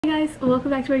Hey guys,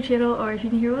 welcome back to our channel, or if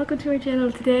you're new here, welcome to our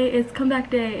channel. Today is comeback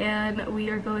day and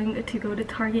we are going to go to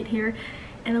Target here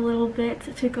in a little bit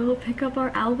to go pick up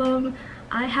our album.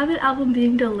 I have an album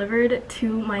being delivered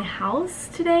to my house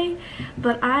today,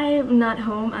 but I'm not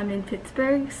home. I'm in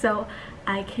Pittsburgh, so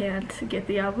I can't get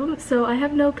the album. So I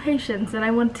have no patience and I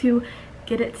want to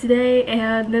get it today,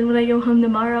 and then when I go home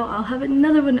tomorrow I'll have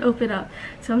another one open up.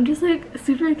 So I'm just like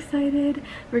super excited.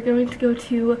 We're going to go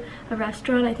to a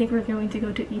restaurant. I think we're going to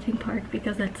go to Eating Park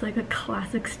because that's like a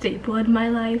classic staple in my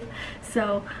life.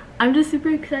 So I'm just super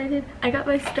excited. I got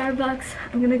my Starbucks.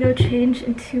 I'm gonna go change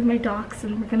into my docs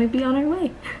and we're gonna be on our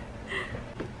way.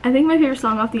 I think my favorite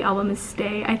song off the album is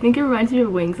Stay. I think it reminds me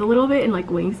of Wings a little bit, and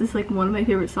like Wings is like one of my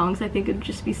favorite songs. I think it'd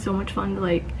just be so much fun to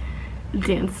like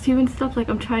dance to and stuff. Like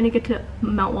I'm trying to get to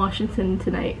Mount Washington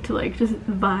tonight to like just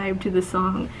vibe to the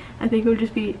song. I think it would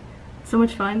just be so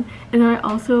much fun. And then I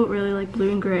also really like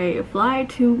Blue and Gray, Fly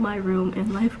to My Room,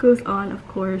 and Life Goes On, of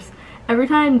course. Every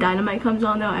time Dynamite comes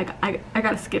on though, I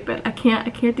gotta skip it. I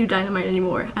can't do Dynamite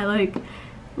anymore. I like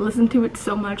listen to it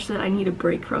so much that I need a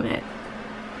break from it.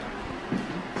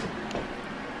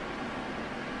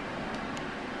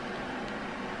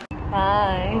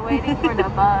 Hi. We're waiting for the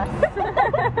bus.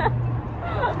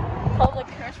 Public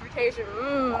transportation.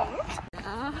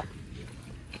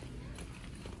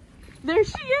 There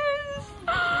she is!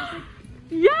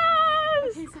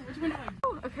 Yes! Okay, so which one?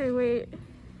 Okay, wait.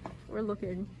 We're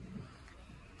looking.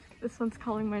 This one's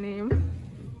calling my name.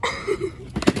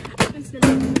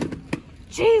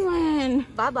 Jalen!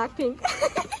 Bye, Blackpink.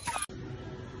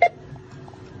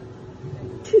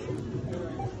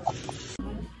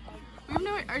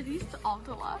 Are these all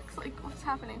deluxe? Like, what's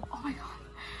happening? Oh my god.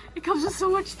 It comes with so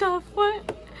much stuff.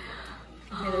 What?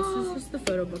 Okay, this is just the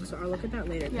photo book, so I'll look at that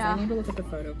later. Yeah. I need to look at the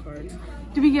photo cards.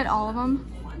 Do we get all of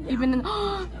them? Yeah. Even in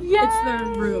yeah. It's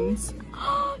the rooms.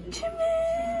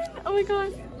 Jimin! Oh my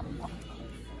god.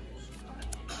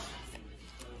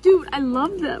 Dude, I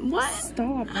love them. What?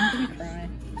 Stop, I'm gonna cry.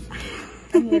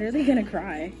 I'm literally gonna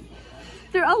cry.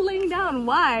 They're all laying down.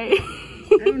 Why?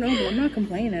 I don't know, but I'm not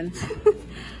complaining.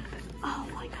 Oh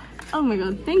my god. Oh my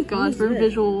god. Thank God for a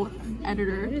visual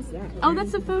editor. What is that? Oh,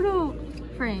 that's a photo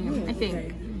frame, I think.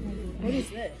 Okay. What is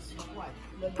this?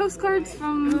 Postcards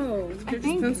from... Oh, there's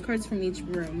postcards from each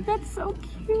room. That's so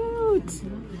cute.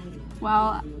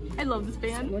 Wow, I love this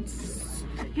band. What's...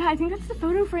 Yeah, I think that's the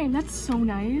photo frame. That's so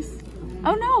nice.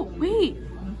 Oh no, wait.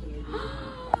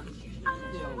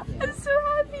 I'm so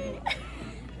happy.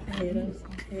 I hate us.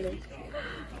 I hate us.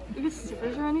 You get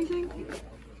stickers or anything?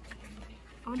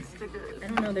 I want stickers. I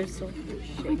don't know, there's so much.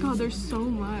 Oh my god, there's so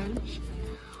much.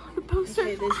 The poster.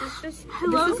 Okay, this is just...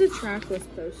 Hello? This is a track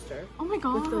list poster. Oh my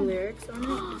god. With the lyrics on it.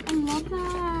 I love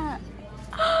that.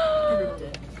 I ripped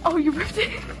it. Oh, you ripped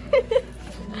it?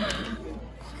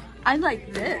 I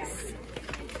like this.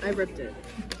 I ripped it.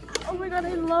 Oh my god,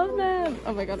 I love them.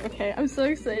 Oh my god, okay. I'm so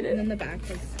excited. And then the back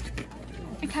is...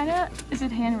 It kind of... Is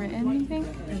it handwritten, you think?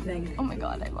 I think. Oh my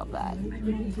god, I love that.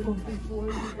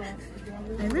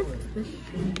 I ripped this.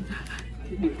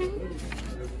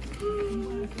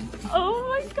 Oh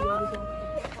my god.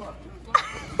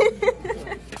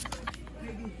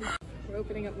 We're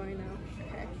opening up mine now.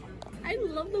 Okay. I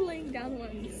love the laying down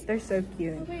ones. They're so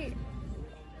cute. Oh wait.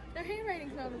 Their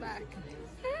handwriting's on the back.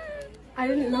 I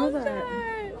didn't know that.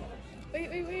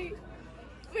 Wait.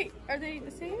 Wait, are they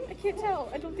the same? I can't tell.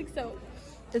 I don't think so.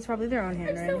 It's probably their own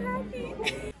handwriting. I'm so happy.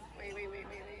 Wait.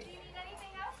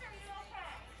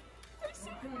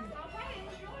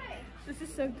 This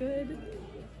is so good.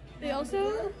 They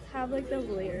also have like the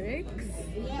lyrics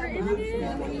written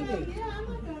in.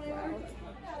 Wow.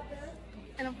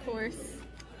 And of course,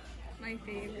 my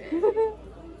favorite.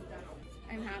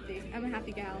 I'm happy. I'm a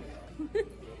happy gal.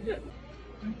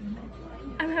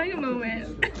 I'm having a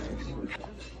moment.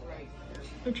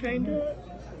 I'm trying to...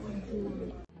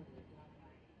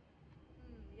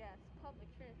 Yes, public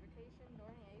transportation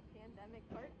during a pandemic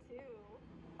part 2.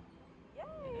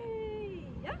 Yay!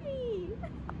 Yummy!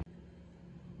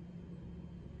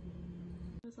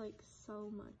 There's like so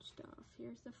much stuff.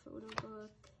 Here's the photo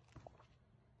book.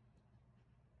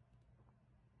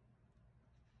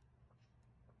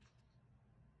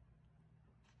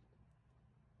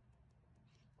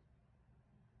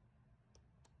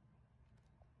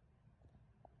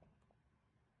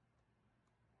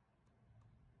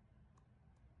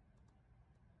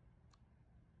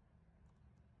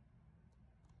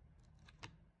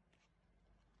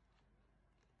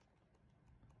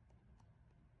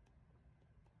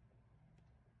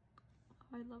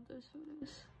 I love those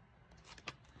photos.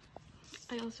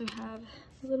 I also have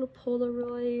a little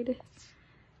Polaroid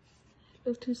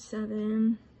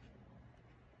 027.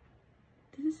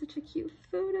 This is such a cute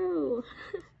photo.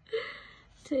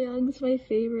 Taeyong's my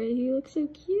favorite. He looks so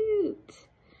cute.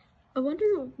 I wonder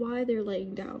why they're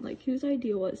laying down. Like, whose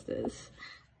idea was this?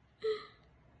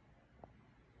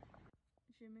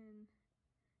 Jimin,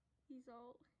 he's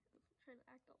all trying to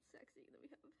act all sexy. Then we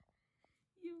have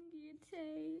Yoongi and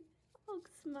Tae, all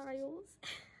smiles.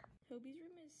 Hobie's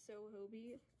room is so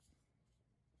Hobie.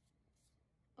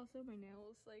 Also, my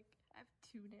nails, like, I have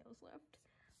 2 nails left.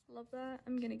 Love that.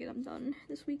 I'm gonna get them done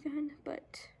this weekend,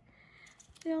 but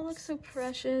they all look so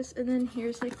precious. And then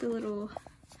here's like the little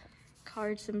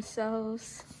cards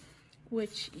themselves,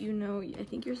 which, you know, I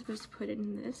think you're supposed to put it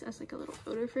in this as like a little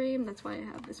photo frame. That's why I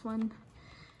have this one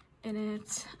in it.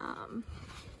 So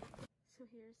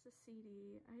here's the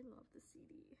CD. I love the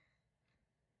CD.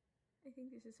 I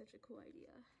think this is such a cool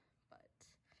idea,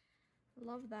 but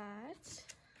love that.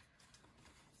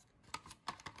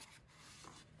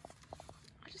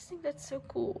 I just think that's so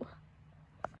cool.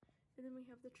 And then we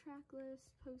have the track list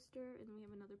poster, and then we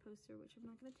have another poster, which I'm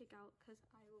not gonna take out because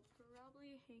I will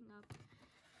probably hang up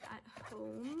at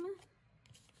home.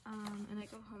 And I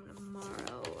go home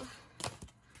tomorrow.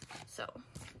 So,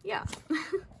 yeah.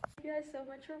 Thank you guys so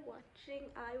much for watching.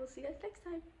 I will see you guys next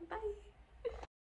time. Bye.